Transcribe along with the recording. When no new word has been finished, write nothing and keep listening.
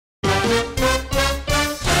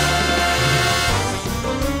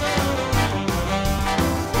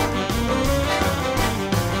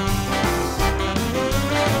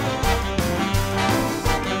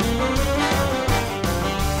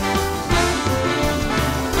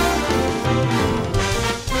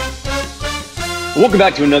Welcome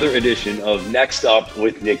back to another edition of Next Up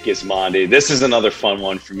with Nick Gismondi. This is another fun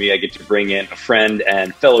one for me. I get to bring in a friend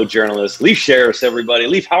and fellow journalist, Leif Shiras, everybody.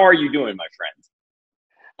 Leif, how are you doing, my friend?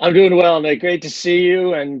 I'm doing well, Nick. Great to see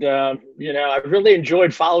you. And, I've really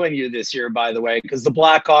enjoyed following you this year, by the way, because the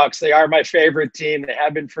Blackhawks, they are my favorite team. They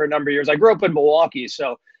have been for a number of years. I grew up in Milwaukee,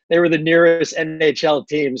 so they were the nearest NHL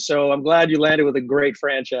team. So I'm glad you landed with a great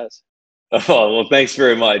franchise. Oh, well, thanks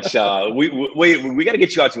very much. We got to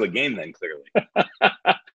get you out to a game then, clearly.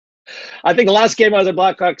 I think the last game I was at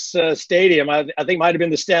Blackhawks Stadium, I think might have been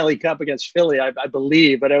the Stanley Cup against Philly, I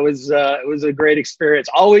believe. But it was a great experience.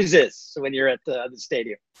 Always is when you're at the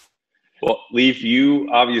stadium. Well, Leif, you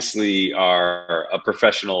obviously are a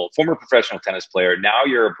former professional tennis player. Now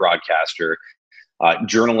you're a broadcaster,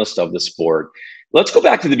 journalist of the sport. Let's go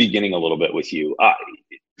back to the beginning a little bit with you.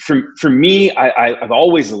 For me, I've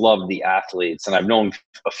always loved the athletes, and I've known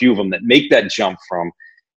a few of them that make that jump from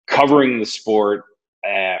covering the sport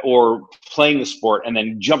or playing the sport and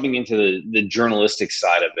then jumping into the journalistic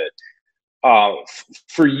side of it.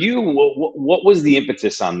 For you, what was the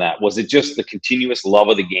impetus on that? Was it just the continuous love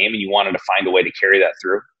of the game and you wanted to find a way to carry that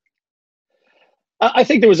through? I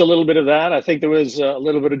think there was a little bit of that. I think there was a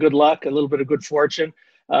little bit of good luck, a little bit of good fortune.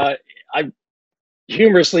 I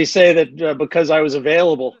humorously say that because I was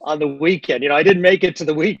available on the weekend, I didn't make it to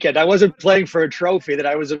the weekend. I wasn't playing for a trophy, that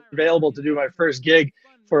I was available to do my first gig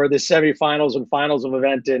for the semifinals and finals of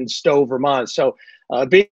event in Stowe, Vermont. So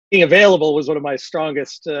being available was one of my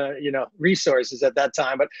strongest, resources at that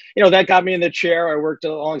time. But, that got me in the chair. I worked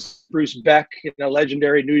alongside Bruce Beck,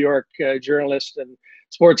 legendary New York journalist and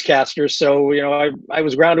sportscaster. So, I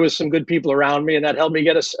was grounded with some good people around me, and that helped me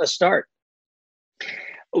get a start.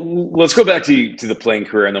 Let's go back to the playing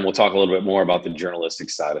career, and then we'll talk a little bit more about the journalistic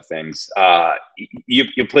side of things.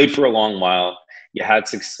 You played for a long while. You had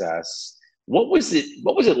success. What was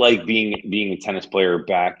it like being a tennis player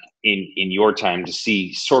back in your time, to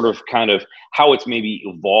see sort of kind of how it's maybe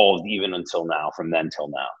evolved even until now, from then till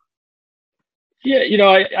now?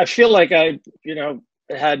 Yeah, I feel like I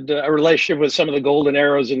had a relationship with some of the golden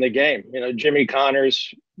arrows in the game. Jimmy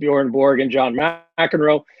Connors, Bjorn Borg, and John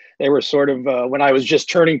McEnroe. They were sort of, when I was just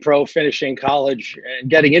turning pro, finishing college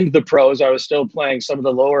and getting into the pros, I was still playing some of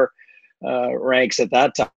the lower ranks at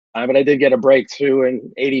that time. But I did get a breakthrough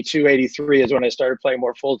in 82, 83 is when I started playing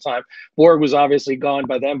more full-time. Borg was obviously gone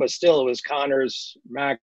by then, but still it was Connors,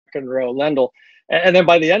 McEnroe, Lendl. And then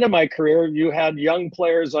by the end of my career, you had young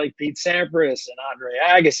players like Pete Sampras and Andre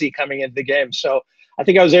Agassi coming into the game. So I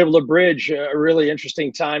think I was able to bridge a really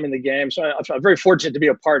interesting time in the game. So I'm very fortunate to be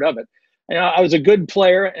a part of it. I was a good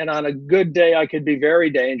player, and on a good day, I could be very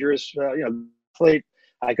dangerous.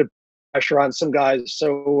 I could pressure on some guys.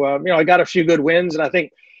 So, I got a few good wins, and I think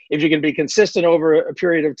if you can be consistent over a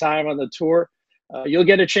period of time on the tour, you'll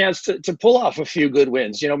get a chance to pull off a few good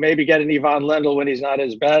wins. Maybe get an Ivan Lendl when he's not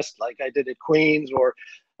his best, like I did at Queens, or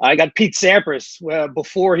I got Pete Sampras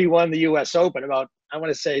before he won the U.S. Open, about, I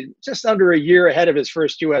want to say, just under a year ahead of his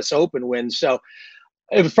first U.S. Open win. So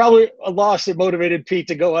it was probably a loss that motivated Pete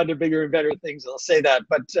to go on to bigger and better things. I'll say that.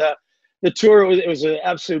 But the tour, it was an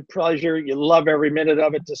absolute pleasure. You love every minute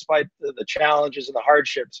of it, despite the challenges and the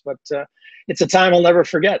hardships. But it's a time I'll never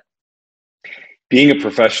forget. Being a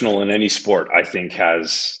professional in any sport, I think,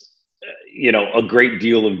 has a great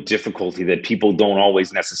deal of difficulty that people don't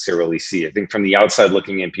always necessarily see. I think from the outside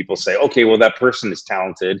looking in, people say, okay, well, that person is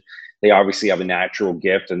talented. They obviously have a natural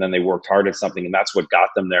gift, and then they worked hard at something, and that's what got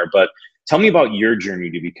them there. But tell me about your journey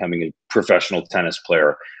to becoming a professional tennis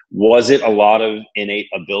player. Was it a lot of innate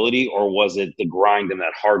ability, or was it the grind and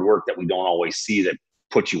that hard work that we don't always see that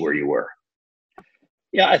put you where you were?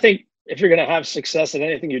 Yeah, I think if you're going to have success in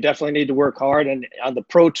anything, you definitely need to work hard. And on the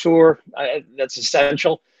pro tour, that's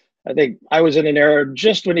essential. I think I was in an era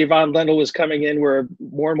just when Ivan Lendl was coming in, where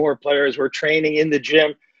more and more players were training in the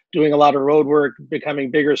gym, doing a lot of road work,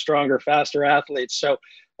 becoming bigger, stronger, faster athletes. So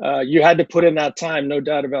you had to put in that time, no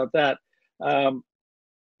doubt about that.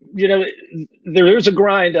 There's a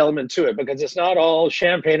grind element to it, because it's not all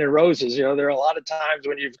champagne and roses. There are a lot of times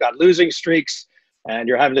when you've got losing streaks and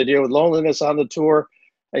you're having to deal with loneliness on the tour.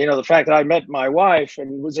 The fact that I met my wife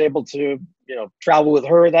and was able to, travel with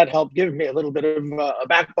her, that helped give me a little bit of a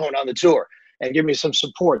backbone on the tour and give me some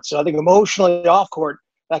support. So I think emotionally off court,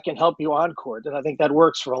 that can help you on court. And I think that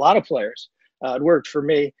works for a lot of players. It worked for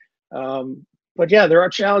me. But yeah, there are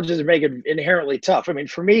challenges that make it inherently tough. I mean,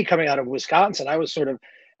 for me, coming out of Wisconsin, I was sort of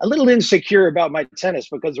a little insecure about my tennis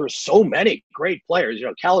because there were so many great players,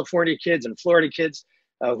 California kids and Florida kids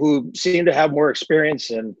who seemed to have more experience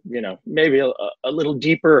and, maybe a little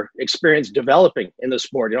deeper experience developing in the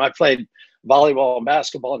sport. I played volleyball and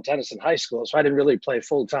basketball and tennis in high school. So I didn't really play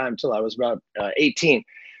full time till I was about 18.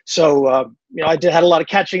 So, I had a lot of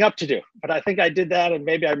catching up to do, but I think I did that, and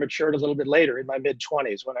maybe I matured a little bit later in my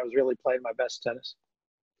mid-20s when I was really playing my best tennis.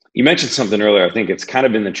 You mentioned something earlier. I think it's kind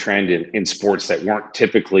of been the trend in sports that weren't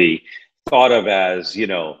typically thought of as,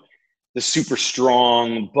 the super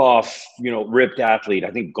strong, buff, ripped athlete.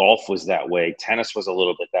 I think golf was that way. Tennis was a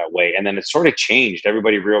little bit that way. And then it sort of changed.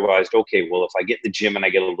 Everybody realized, okay, well, if I get in the gym and I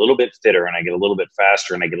get a little bit fitter and I get a little bit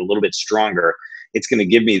faster and I get a little bit stronger, it's going to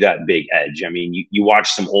give me that big edge. I mean, you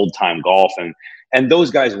watch some old time golf and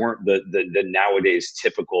those guys weren't the nowadays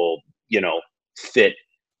typical, fit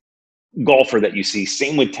golfer that you see.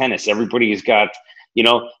 Same with tennis. Everybody's got,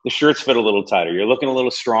 the shirts fit a little tighter. You're looking a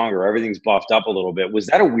little stronger. Everything's buffed up a little bit. Was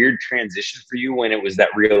that a weird transition for you when it was that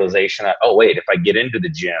realization that, oh, wait, if I get into the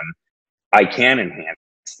gym, I can enhance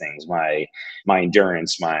things, my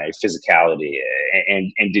endurance, my physicality.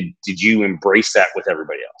 And did you embrace that with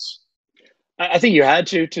everybody else? I think you had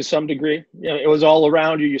to some degree. It was all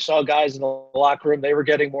around you. You saw guys in the locker room. They were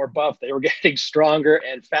getting more buff. They were getting stronger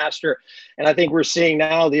and faster. And I think we're seeing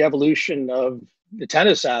now the evolution of the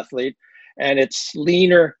tennis athlete, and it's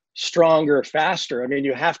leaner, stronger, faster. I mean,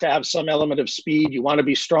 you have to have some element of speed. You want to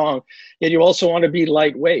be strong, yet you also want to be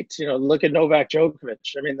lightweight. Look at Novak Djokovic.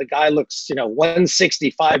 I mean, the guy looks,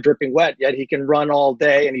 165 dripping wet, yet he can run all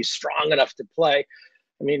day and he's strong enough to play.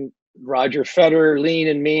 I mean, Roger Federer, lean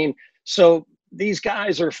and mean. So these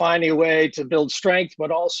guys are finding a way to build strength, but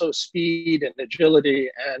also speed and agility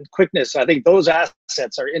and quickness. I think those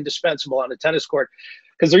assets are indispensable on a tennis court,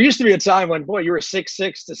 because there used to be a time when, boy, you were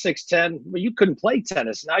 6'6" to 6'10", but you couldn't play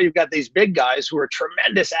tennis. Now you've got these big guys who are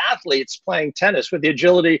tremendous athletes playing tennis with the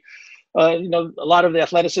agility. A lot of the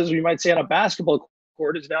athleticism you might see on a basketball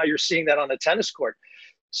court is now you're seeing that on a tennis court.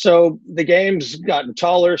 So the game's gotten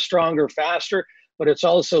taller, stronger, faster, but it's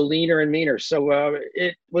also leaner and meaner. So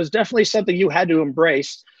it was definitely something you had to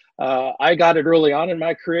embrace. I got it early on in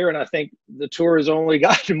my career, and I think the tour has only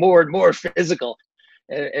gotten more and more physical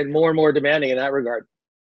and more demanding in that regard.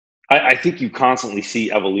 I think you constantly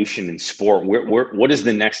see evolution in sport. What is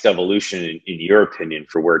the next evolution, in your opinion,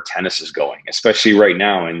 for where tennis is going, especially right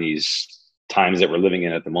now in these times that we're living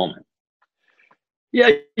in at the moment?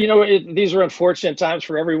 Yeah, these are unfortunate times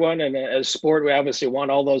for everyone. And as sport, we obviously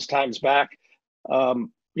want all those times back.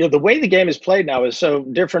 The way the game is played now is so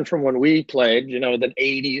different from when we played, the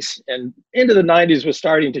 80s and into the 90s was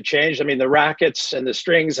starting to change. I mean, the rackets and the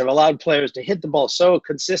strings have allowed players to hit the ball so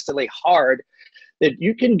consistently hard that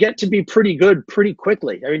you can get to be pretty good pretty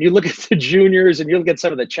quickly. I mean, you look at the juniors and you look at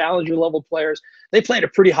some of the challenger level players, they play at a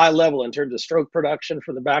pretty high level in terms of stroke production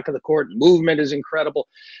from the back of the court. Movement is incredible.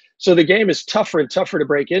 So the game is tougher and tougher to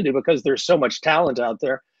break into because there's so much talent out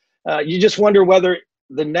there. You just wonder whether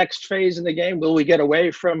the next phase in the game, will we get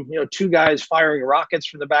away from, two guys firing rockets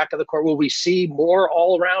from the back of the court? Will we see more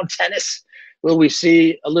all-around tennis? Will we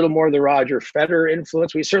see a little more of the Roger Federer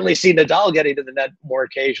influence? We certainly see Nadal getting to the net more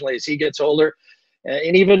occasionally as he gets older.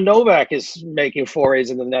 And even Novak is making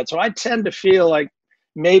forays in the net. So I tend to feel like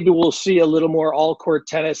maybe we'll see a little more all-court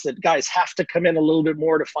tennis, that guys have to come in a little bit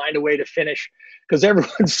more to find a way to finish, because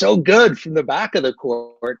everyone's so good from the back of the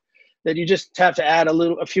court that you just have to add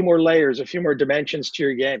a few more layers, a few more dimensions to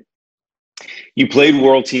your game. You played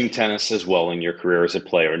World Team Tennis as well in your career as a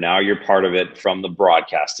player. Now you're part of it from the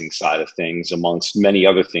broadcasting side of things, amongst many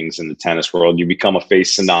other things in the tennis world. You become a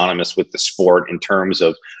face synonymous with the sport in terms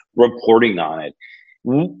of reporting on it.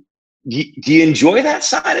 Do you enjoy that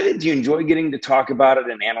side of it? Do you enjoy getting to talk about it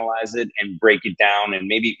and analyze it and break it down? And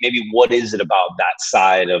maybe what is it about that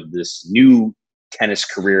side of this new tennis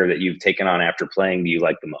career that you've taken on after playing do you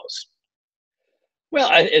like the most? Well,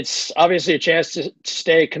 it's obviously a chance to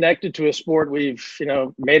stay connected to a sport we've,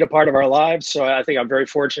 made a part of our lives. So I think I'm very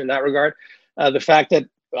fortunate in that regard. The fact that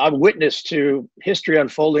I've witnessed to history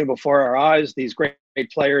unfolding before our eyes, these great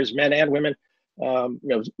players, men and women,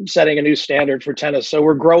 setting a new standard for tennis. So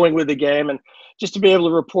we're growing with the game, and just to be able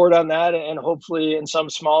to report on that and hopefully in some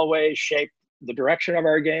small way shape the direction of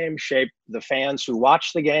our game, shape the fans who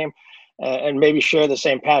watch the game, and maybe share the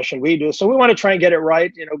same passion we do. So we want to try and get it right,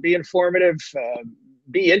 be informative,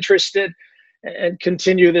 be interested, and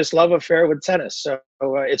continue this love affair with tennis. So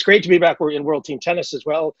it's great to be back in World Team Tennis as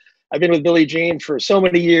well. I've been with Billie Jean for so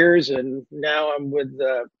many years, and now I'm with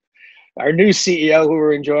our new CEO, who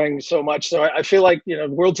we're enjoying so much. So I feel like,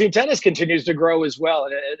 World Team Tennis continues to grow as well.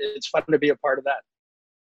 And it's fun to be a part of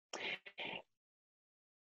that.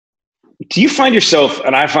 Do you find yourself,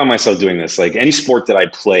 and I find myself doing this, like any sport that I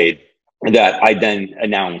played that I then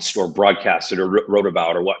announced or broadcasted or wrote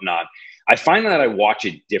about or whatnot, I find that I watch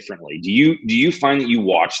it differently. Do you find that you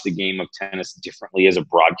watch the game of tennis differently as a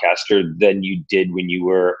broadcaster than you did when you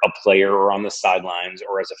were a player or on the sidelines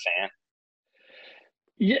or as a fan?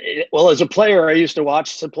 Yeah, well, as a player, I used to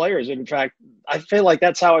watch the players. In fact, I feel like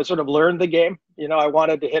that's how I sort of learned the game. I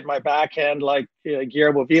wanted to hit my backhand like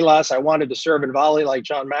Guillermo Vilas. I wanted to serve and volley like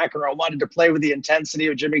John McEnroe. I wanted to play with the intensity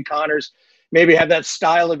of Jimmy Connors, maybe have that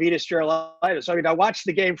style of Edith Strelaitis. So, I watched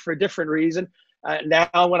the game for a different reason.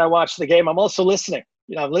 Now, when I watch the game, I'm also listening.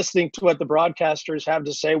 I'm listening to what the broadcasters have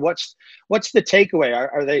to say. What's the takeaway?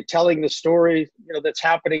 Are they telling the story, that's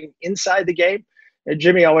happening inside the game? And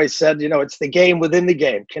Jimmy always said, it's the game within the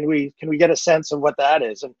game. Can we get a sense of what that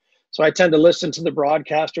is? And so I tend to listen to the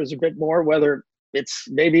broadcasters a bit more, whether it's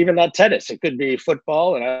maybe even not tennis. It could be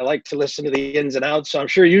football, and I like to listen to the ins and outs. So I'm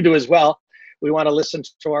sure you do as well. We want to listen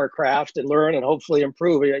to our craft and learn and hopefully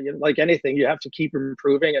improve. Like anything, you have to keep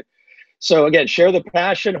improving. And so again, share the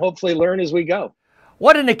passion, hopefully learn as we go.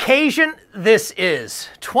 What an occasion this is.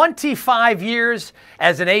 25 years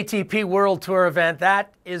as an ATP World Tour event.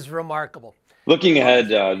 That is remarkable. Looking ahead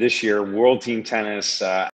this year, World Team Tennis,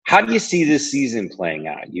 how do you see this season playing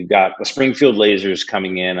out? You've got the Springfield Lasers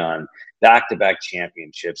coming in on back-to-back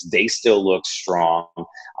championships. They still look strong.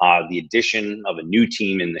 The addition of a new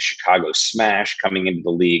team in the Chicago Smash coming into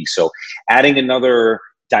the league. So adding another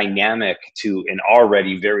dynamic to an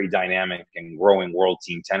already very dynamic and growing World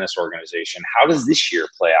Team Tennis organization. How does this year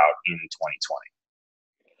play out in 2020?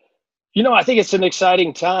 I think it's an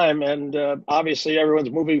exciting time, and obviously everyone's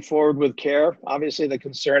moving forward with care. Obviously, the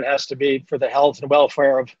concern has to be for the health and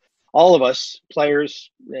welfare of all of us, players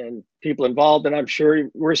and people involved. And I'm sure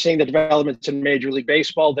we're seeing the developments in Major League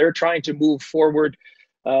Baseball. They're trying to move forward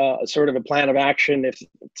sort of a plan of action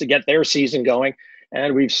to get their season going.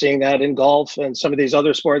 And we've seen that in golf and some of these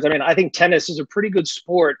other sports. I think tennis is a pretty good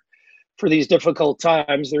sport for these difficult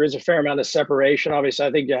times. There is a fair amount of separation. Obviously,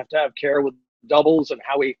 I think you have to have care with doubles and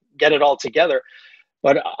how we get it all together.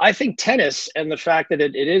 But I think tennis and the fact that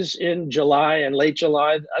it is in July and late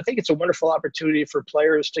July, I think it's a wonderful opportunity for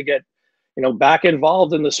players to get, back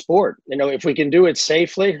involved in the sport. If we can do it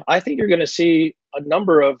safely, I think you're going to see a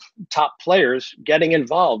number of top players getting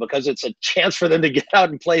involved because it's a chance for them to get out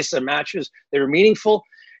and play some matches that are meaningful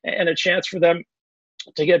and a chance for them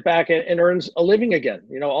to get back and earn a living again.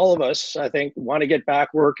 All of us, I think, want to get back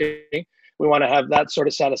working. We want to have that sort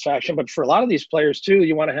of satisfaction. But for a lot of these players too,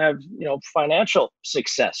 you want to have, financial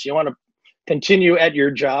success. You want to continue at your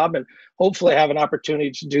job and hopefully have an opportunity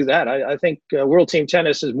to do that. I think World Team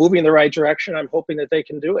Tennis is moving in the right direction. I'm hoping that they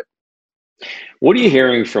can do it. What are you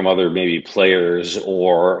hearing from other maybe players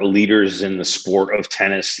or leaders in the sport of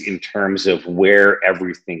tennis in terms of where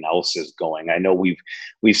everything else is going? I know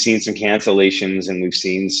we've seen some cancellations and we've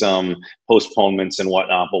seen some postponements and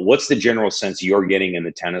whatnot, but what's the general sense you're getting in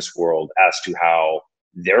the tennis world as to how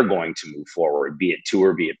they're going to move forward, be it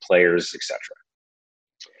tour, be it players, etc.?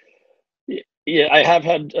 Yeah, I have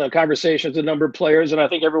had conversations with a number of players, and I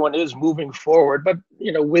think everyone is moving forward, but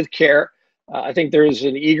with care. I think there is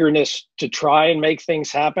an eagerness to try and make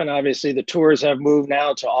things happen. Obviously, the tours have moved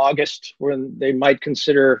now to August when they might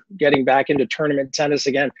consider getting back into tournament tennis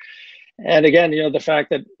again. And again, the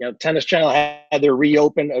fact that Tennis Channel had their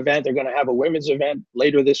reopen event, they're going to have a women's event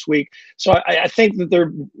later this week. So I think that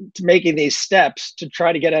they're making these steps to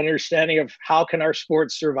try to get an understanding of how can our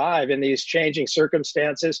sport survive in these changing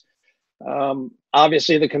circumstances.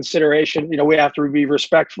 Obviously, the consideration, we have to be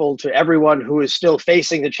respectful to everyone who is still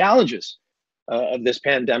facing the challenges of this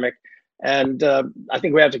pandemic. And I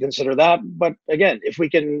think we have to consider that. But again, if we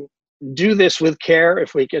can do this with care,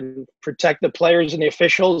 if we can protect the players and the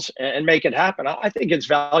officials and make it happen, I think it's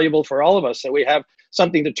valuable for all of us that we have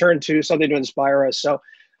something to turn to, something to inspire us. So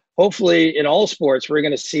hopefully in all sports, we're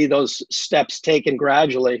going to see those steps taken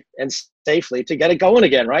gradually and safely to get it going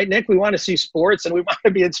again, right, Nick? We want to see sports and we want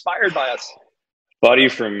to be inspired by us. Buddy,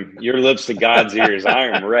 from your lips to God's ears, I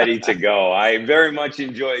am ready to go. I very much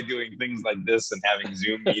enjoy doing things like this and having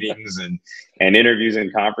Zoom meetings and interviews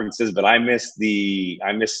and conferences, but I miss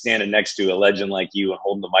standing next to a legend like you and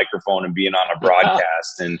holding the microphone and being on a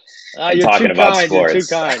broadcast and talking about sports. You're too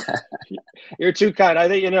kind. You're too kind. I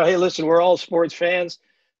think, hey, listen, we're all sports fans,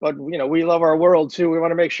 but, we love our world too. We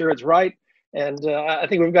want to make sure it's right. And I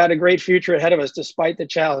think we've got a great future ahead of us despite the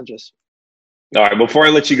challenges. All right, before I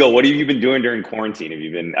let you go, what have you been doing during quarantine? Have you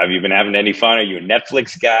been having any fun? Are you a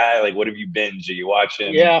Netflix guy? Like, what have you binged? Are you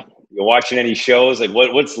watching? Yeah. You watching any shows? Like,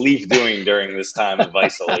 what's Leif doing during this time of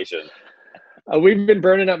isolation? We've been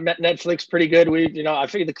burning up Netflix pretty good. I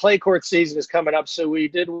figured the clay court season is coming up, so we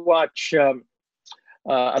did watch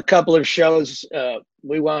a couple of shows.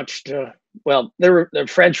 we watched, well, they're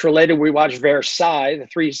French related. We watched Versailles, the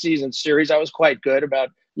 3-season series. I was quite good about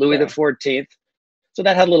Louis the 14th. So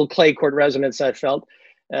that had a little clay court resonance, I felt.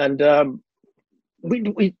 And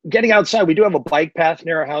we getting outside, we do have a bike path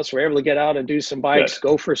near our house. We're able to get out and do some bikes,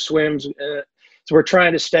 go for swims. So we're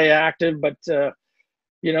trying to stay active, but,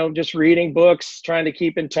 you know, just reading books, trying to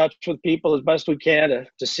keep in touch with people as best we can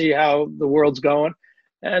to see how the world's going.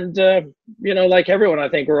 And, you know, like everyone, I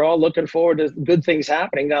think we're all looking forward to good things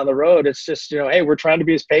happening down the road. It's just, you know, hey, we're trying to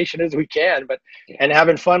be as patient as we can, and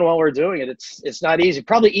having fun while we're doing it. It's not easy.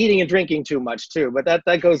 Probably eating and drinking too much too, but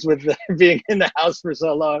that goes with being in the house for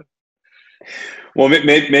so long. Well,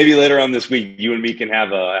 maybe later on this week, you and me can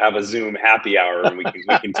have a Zoom happy hour, and we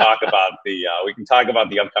can talk about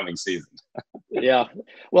the upcoming season. Yeah.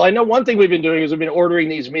 Well, I know one thing we've been doing is we've been ordering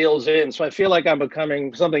these meals in. So I feel like I'm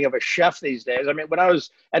becoming something of a chef these days. I mean, when I was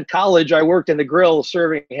at college, I worked in the grill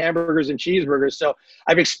serving hamburgers and cheeseburgers. So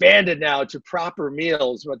I've expanded now to proper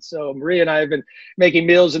meals. But so Maria and I have been making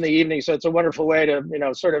meals in the evening. So it's a wonderful way to, you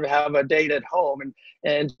know, sort of have a date at home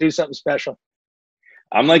and do something special.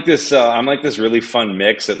 I'm like this really fun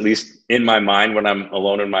mix, at least in my mind when I'm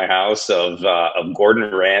alone in my house, of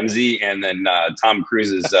Gordon Ramsay and then Tom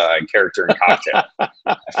Cruise's character in Cocktail.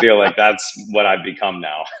 I feel like that's what I've become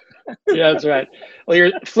now. Yeah, that's right. Well,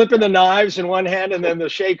 you're flipping the knives in one hand and then the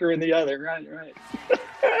shaker in the other. Right.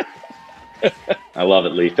 I love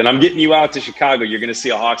it, Leif. And I'm getting you out to Chicago. You're going to see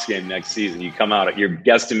a Hawks game next season. You come out. You're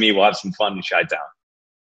guesting me. We'll have some fun in Chi-Town.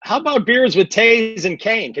 How about beers with Taze and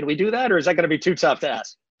Kane? Can we do that, or is that going to be too tough to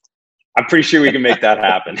ask? I'm pretty sure we can make that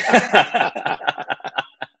happen.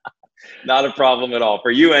 Not a problem at all. For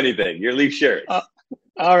you, anything. You're Leif Shiras.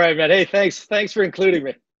 All right, man. Hey, thanks for including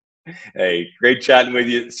me. Hey, great chatting with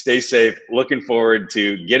you. Stay safe. Looking forward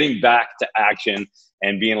to getting back to action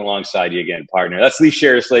and being alongside you again, partner. That's Leif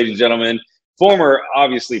Shiras, ladies and gentlemen. Former,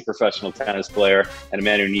 obviously, professional tennis player and a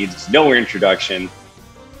man who needs no introduction.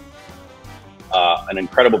 An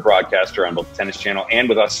incredible broadcaster on both the Tennis Channel and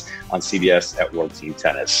with us on CBS at World Team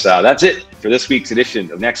Tennis. That's it for this week's edition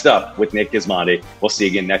of Next Up with Nick Gismondi. We'll see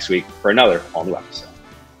you again next week for another all-new episode.